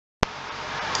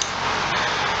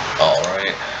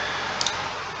Alright.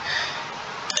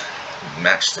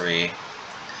 Match 3.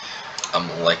 I'm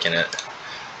liking it.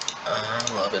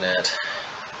 I'm loving it.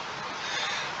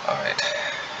 Alright.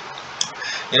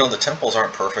 You know, the temples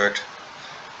aren't perfect,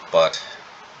 but,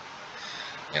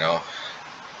 you know,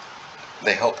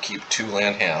 they help keep 2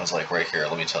 land hands, like right here,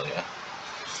 let me tell you.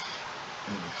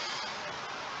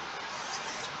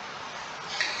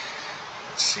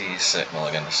 Let's see,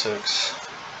 mulligan to 6.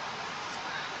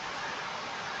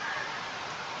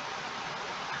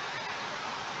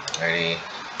 Alrighty.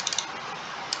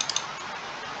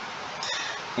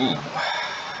 Ooh.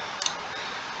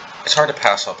 It's hard to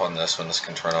pass up on this when this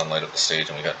can turn on light up the stage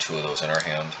and we got 2 of those in our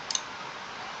hand.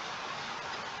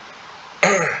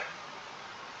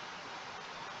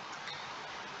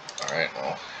 Alright,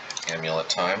 well, Amulet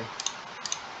time.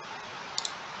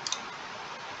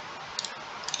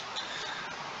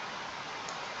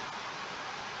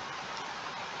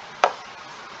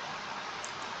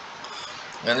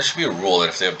 And there should be a rule that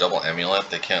if they have double Amulet,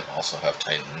 they can't also have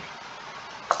Titan.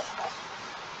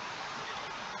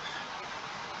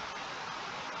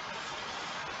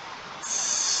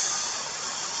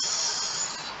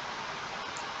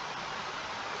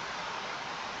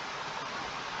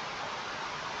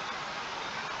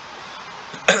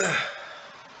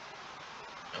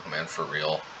 Oh man, for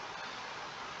real.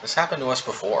 This happened to us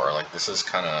before. Like, this is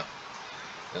kind of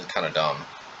dumb.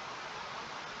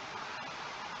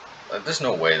 There's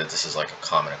no way that this is like a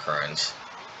common occurrence.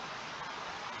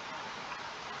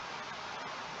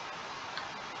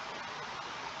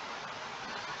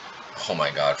 Oh my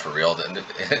god, for real?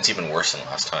 It's even worse than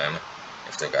last time,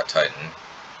 if they've got Titan.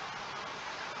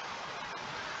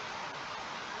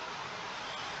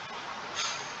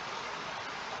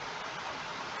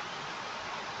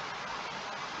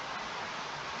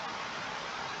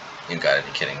 You gotta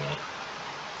be kidding me.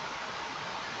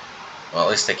 Well, at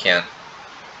least they can't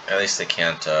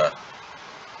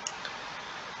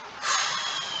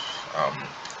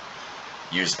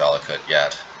use Valakut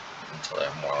yet, until they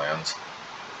have more lands.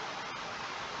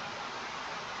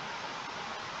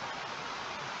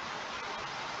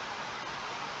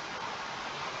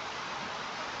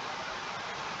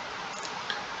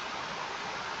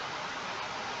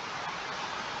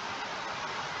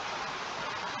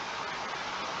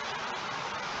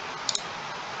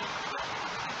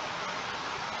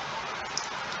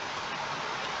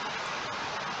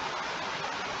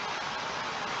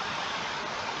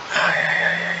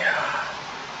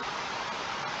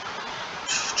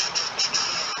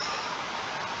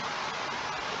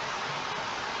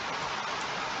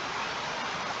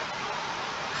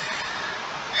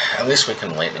 At least we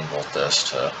can lightning bolt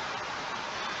this to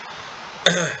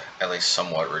at least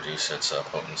somewhat reduce its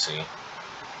potency.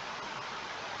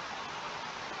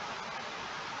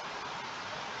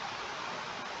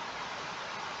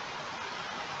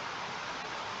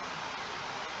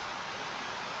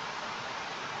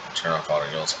 Turn off auto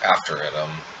yields after it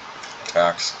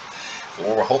attacks. But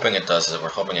what we're hoping it does is we're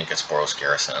hoping it gets Boros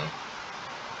Garrison.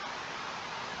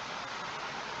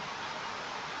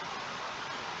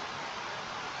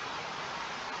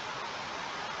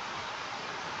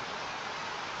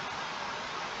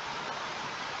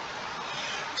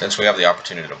 Since we have the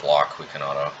opportunity to block, we can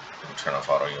turn off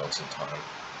auto yields in time.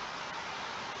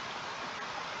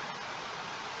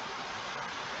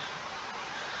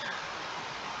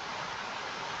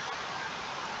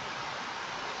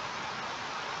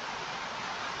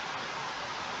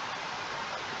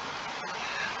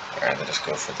 Alright, then just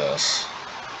go for this.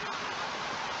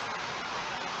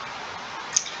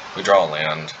 We draw a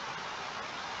land.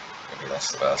 Maybe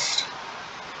that's the best.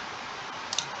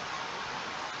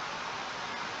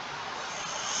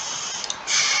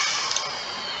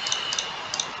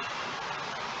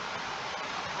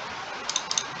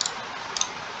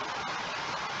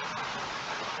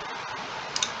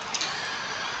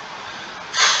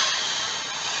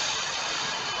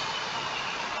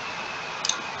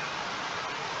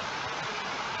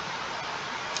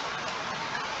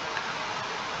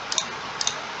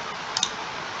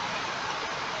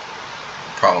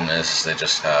 Problem is they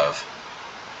just have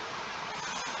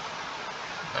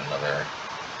another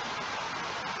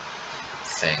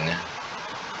thing.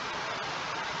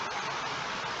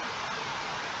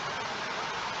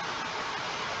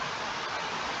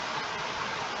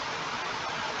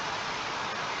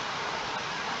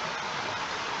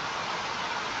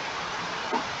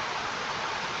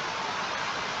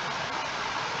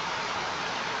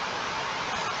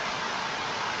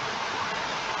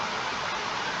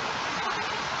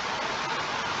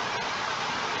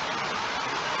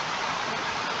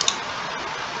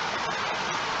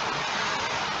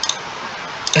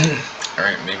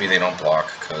 Alright, maybe they don't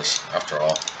block, because, after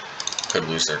all, could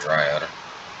lose their Dryad.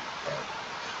 But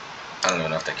I don't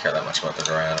even know if they care that much about the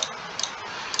Dryad.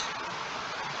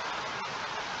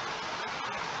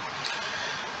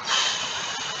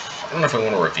 I don't know if we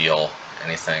want to reveal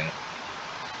anything.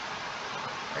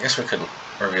 I guess we could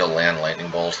reveal land Lightning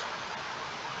Bolt.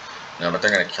 No, but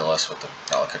they're going to kill us with the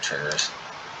Delicate triggers.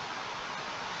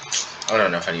 I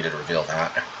don't know if I need to reveal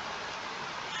that.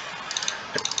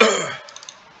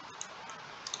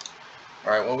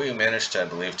 Alright, well, we managed to, I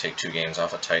believe, take 2 games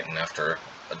off of Titan after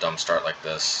a dumb start like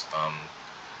this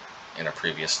in a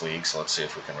previous league, so let's see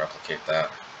if we can replicate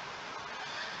that.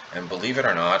 And believe it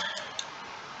or not,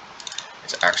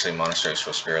 it's actually Monastery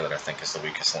Swiftspear that I think is the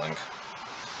weakest link.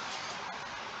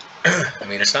 I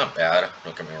mean, it's not bad,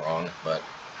 don't get me wrong, but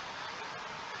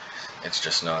it's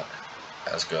just not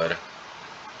as good.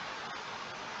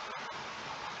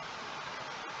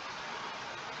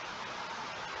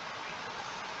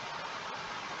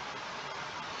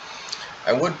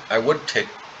 I would take,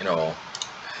 you know,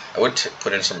 I would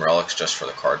put in some relics just for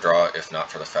the card draw, if not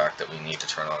for the fact that we need to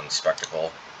turn on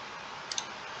Spectacle.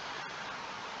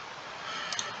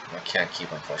 I can't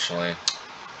keep, unfortunately.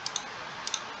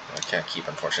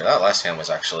 That last hand was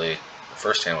actually, the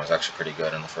first hand was actually pretty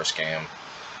good in the first game.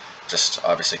 Just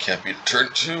obviously can't beat turn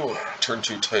 2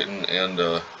 Titan and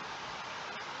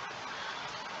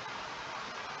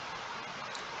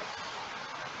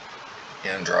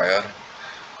Dryad.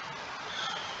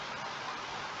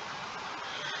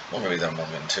 Well, maybe then we'll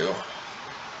win too.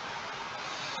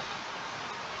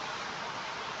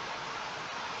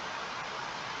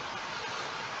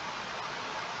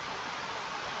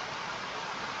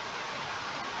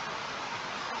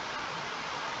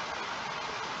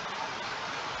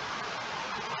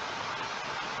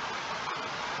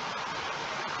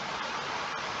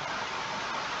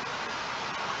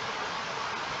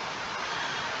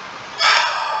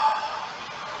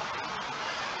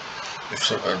 If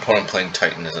an opponent playing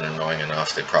Titan isn't annoying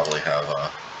enough, they probably have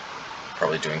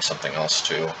probably doing something else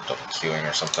too, double queuing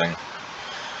or something.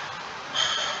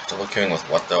 Double queuing with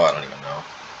what though? I don't even know.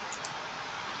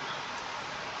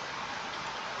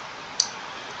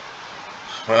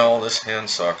 Well, this hand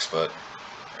sucks, but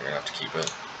you're gonna have to keep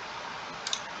it.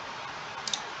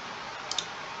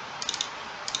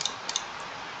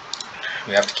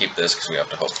 We have to keep this because we have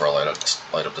to hope for a light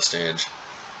up the stage.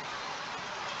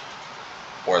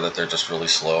 Or that they're just really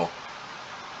slow.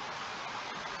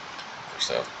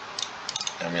 So,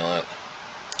 Amulet.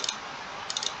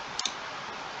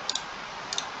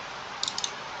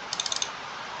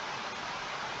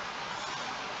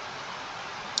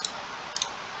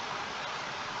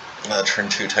 Turn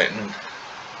 2 Titan.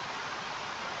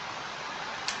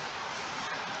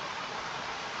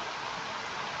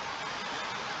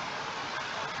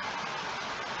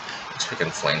 So we can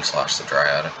Flame Slash the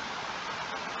Dryad.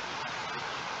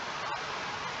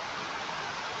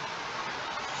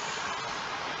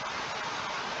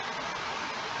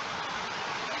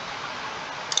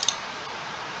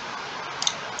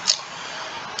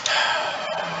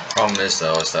 Problem is,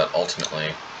 though, is that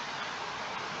ultimately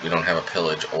we don't have a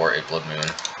Pillage or a Blood Moon.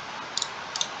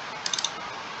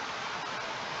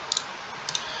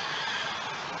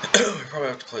 We probably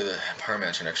have to play the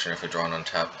Pyromancer next turn if we draw an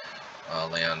untapped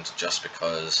land, just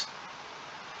because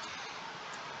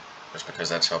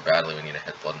that's how badly we need to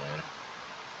hit Blood Moon.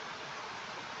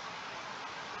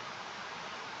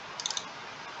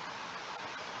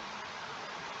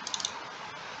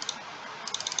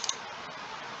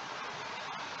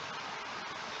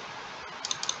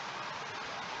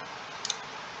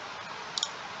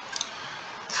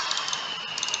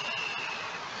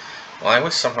 Well, I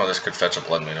wish somehow this could fetch a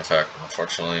Blood Moon effect.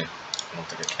 Unfortunately, I don't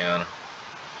think it can.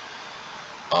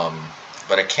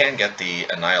 But it can get the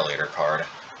Annihilator card.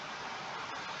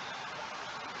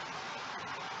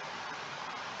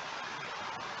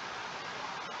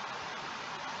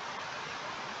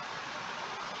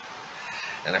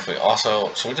 And if we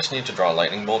also, so we just need to draw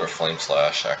Lightning Bolt or Flame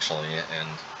Slash, actually, and,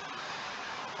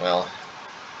 well,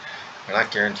 we're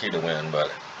not guaranteed to win,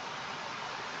 but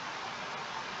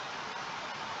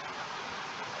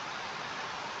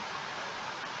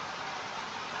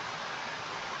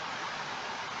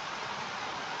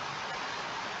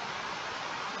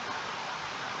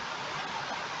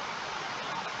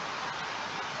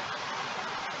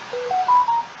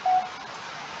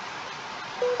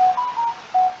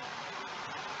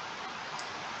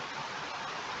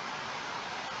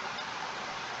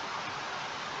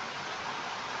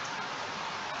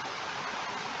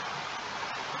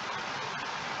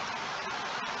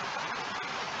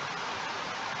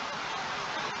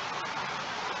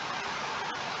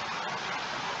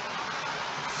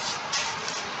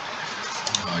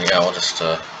Yeah, we'll just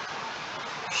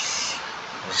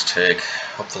take.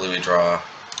 Hopefully we draw.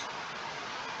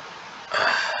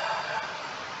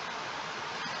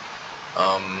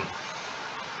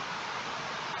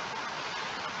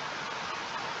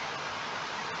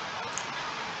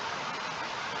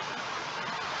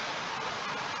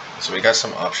 So we got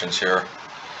some options here.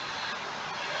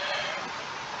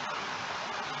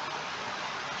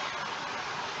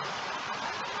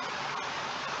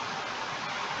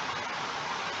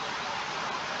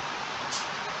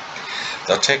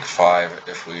 They'll take 5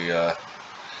 if we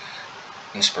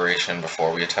inspiration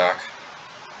before we attack.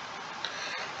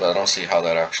 But I don't see how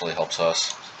that actually helps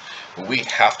us. What we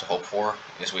have to hope for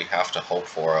is we have to hope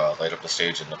for Light Up the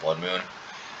Stage in the Blood Moon.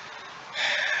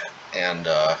 And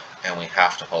we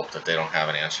have to hope that they don't have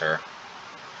an answer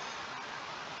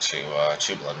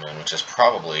to Blood Moon, which is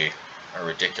probably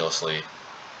which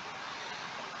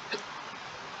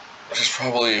is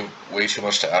probably way too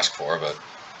much to ask for, but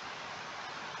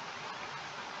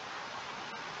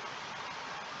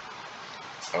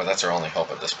that's our only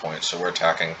hope at this point. So we're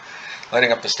attacking,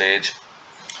 lighting up the stage,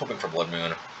 hoping for Blood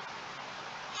Moon.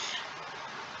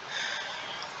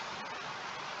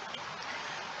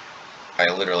 I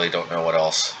literally don't know what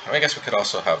else. I guess we could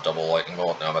also have double Lightning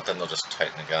Bolt now, but then they'll just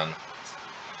Titan again.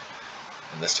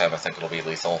 And this time I think it'll be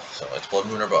lethal, so it's Blood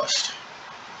Moon or bust.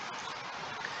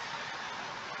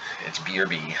 It's B or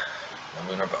B. Blood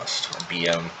Moon or bust. Or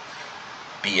BM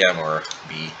or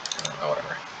B. I don't know,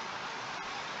 whatever.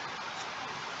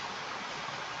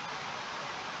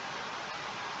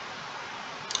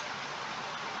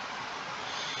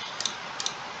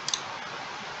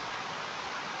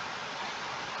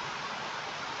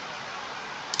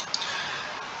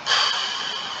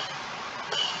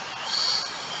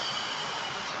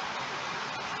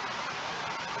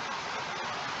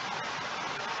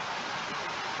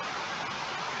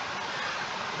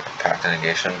 Pact of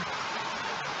Negation.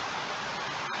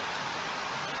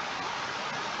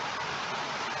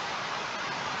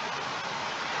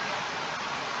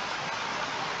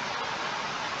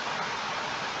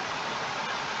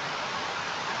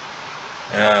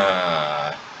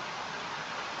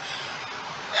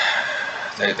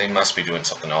 They must be doing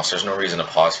something else. There's no reason to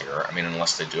pause here. I mean,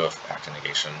 unless they do have Pact of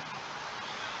Negation.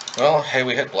 Well, hey,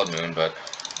 we hit Blood Moon, but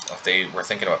if they were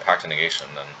thinking about Pact of Negation,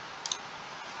 then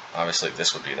obviously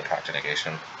this would be the Pact of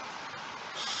Negation.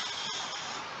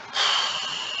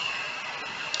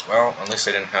 Well, at least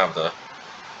they didn't have the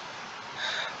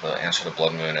answer to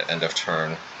Blood Moon at end of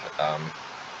turn.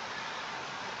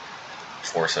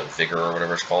 Force of Vigor or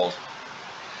whatever it's called.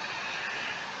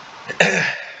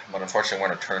 But unfortunately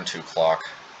we're on a turn 2 clock.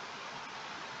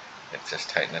 It's just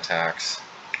Titan attacks.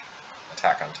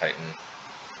 Attack on Titan.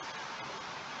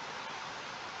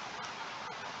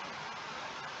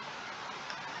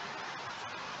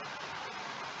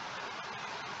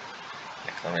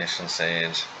 Acclamation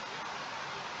Sage.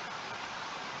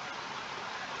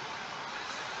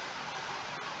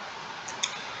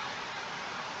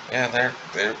 Yeah,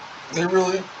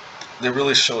 they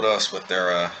really showed us with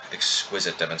their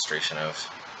exquisite demonstration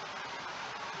of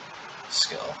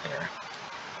skill here.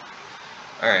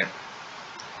 Alright.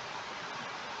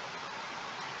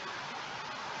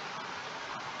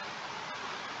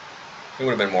 It would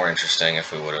have been more interesting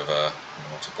if we would have been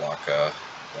able to block the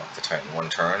Titan one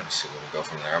turn, see where we go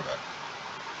from there, but